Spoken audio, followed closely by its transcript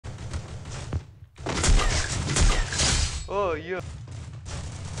Oh yeah.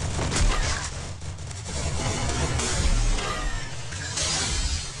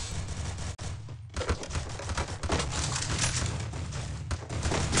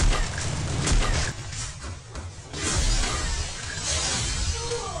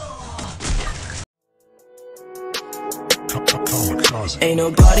 Ain't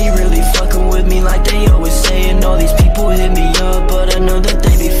nobody really fucking with me like they always saying. All these people hit me up, but I know that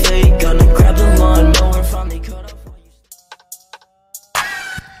they be fake. Gonna grab the lawnmower, finally cut up.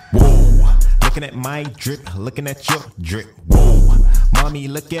 Whoa, looking at my drip, looking at your drip. Whoa, mommy,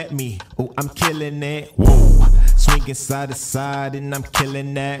 look at me. Oh, I'm killing it. Whoa, swinging side to side and I'm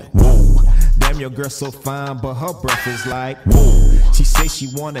killing that. Whoa, damn, your girl so fine, but her breath is like whoa. She say she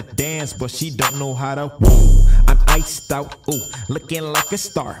wanna dance, but she don't know how to. Whoa, I'm iced out. Ooh, looking like a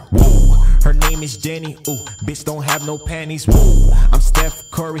star. Whoa, her name is Jenny. Ooh, bitch don't have no panties. Whoa, I'm Steph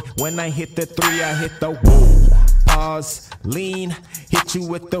Curry. When I hit the three, I hit the whoa. Pause, lean, hit you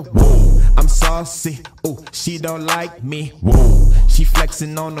with the whoa. I'm saucy. Ooh, she don't like me. Whoa, she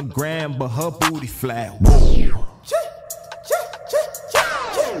flexing on the gram, but her booty flat. Whoa.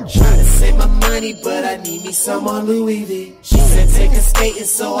 Trying to save my money, but I need me some more Louis V. She said take a skating,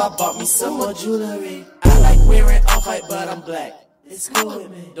 so I bought me some more jewelry. I like wearing off-white, but I'm black. It's cool with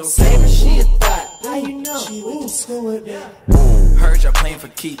me. Don't say her, she a thought. How you know? She went to school with me. Heard y'all playing for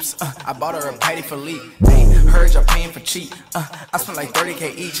keeps. I bought her a Patty for Lee. Heard y'all paying for cheap. I spent like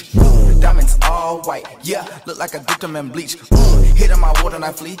 30K each. Diamonds all white. Yeah, look like I dipped them in bleach. Hit on my water and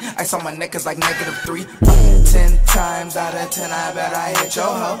I flee. Ice on my neck is like -3. 10 times out of 10, I bet I hit your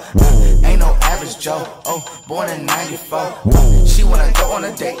hoe. Ain't no average Joe. Oh, born in 94. She wanna go on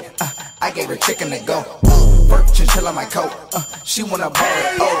a date. I gave her chicken to go. Work chinchilla my coat. She wanna borrow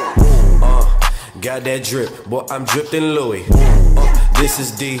it. Got that drip, boy, I'm dripped in Louis. This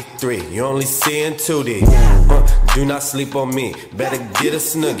is D3, you only seeing 2D. Do not sleep on me, better get a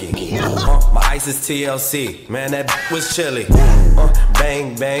snuggie. My ice is TLC, man, that was chilly.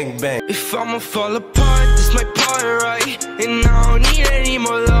 Bang, bang, bang. If I'ma fall apart, this my part, right? And I don't need any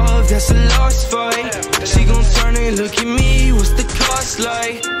more love, that's a lost fight. She gon' turn and look at me, what's the cost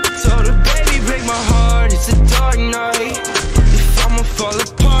like? Told her, baby, break my heart, it's a dark night. If I'ma fall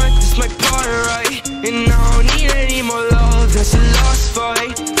apart, this my part, right? And I don't need any more love, that's a lost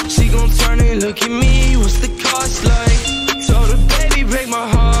fight. She gon' turn and look at me, what's the cost like? Told her, baby, break my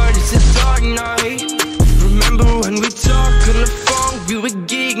heart, it's a dark night. Remember when we talked on the phone, we were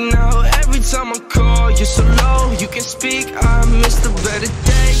geek now. Every time I call, you're so low, you can speak. I miss the better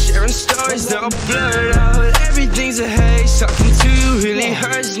days, sharing stories that are blurred out. Everything's a haze, talking to you really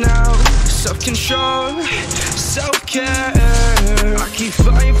hurts now. Self-control, self-care, I keep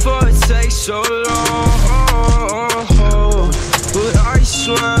fighting for it, takes so long. But I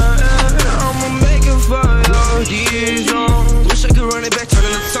swear, I'ma make it for all these wrong. Wish I could run it back,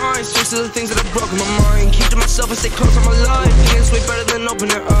 turning the time. Switch to the things that have broken my mind. Keep to myself and stay close to my life. It's way better than open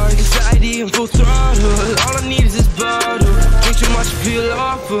their eyes. Anxiety and full throttle, all I need is this bottle. Drink too much, feel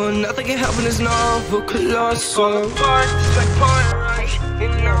awful. Nothing can help in this novel, colossal. Apart, it's like part, right?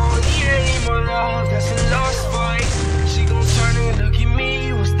 And I don't need any more love, that's a lost fight. She gon' turn and look at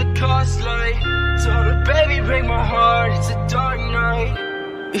me, what's the cost like? Told her, baby, break my heart, it's a dark night.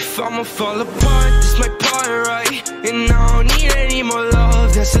 If I'ma fall apart, this my part, right? And I don't need any more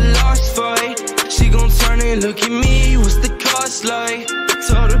love, that's a lost fight. She gon' turn and look at me, what's the cost like?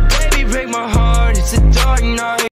 Told her, baby, break my heart, it's a dark night.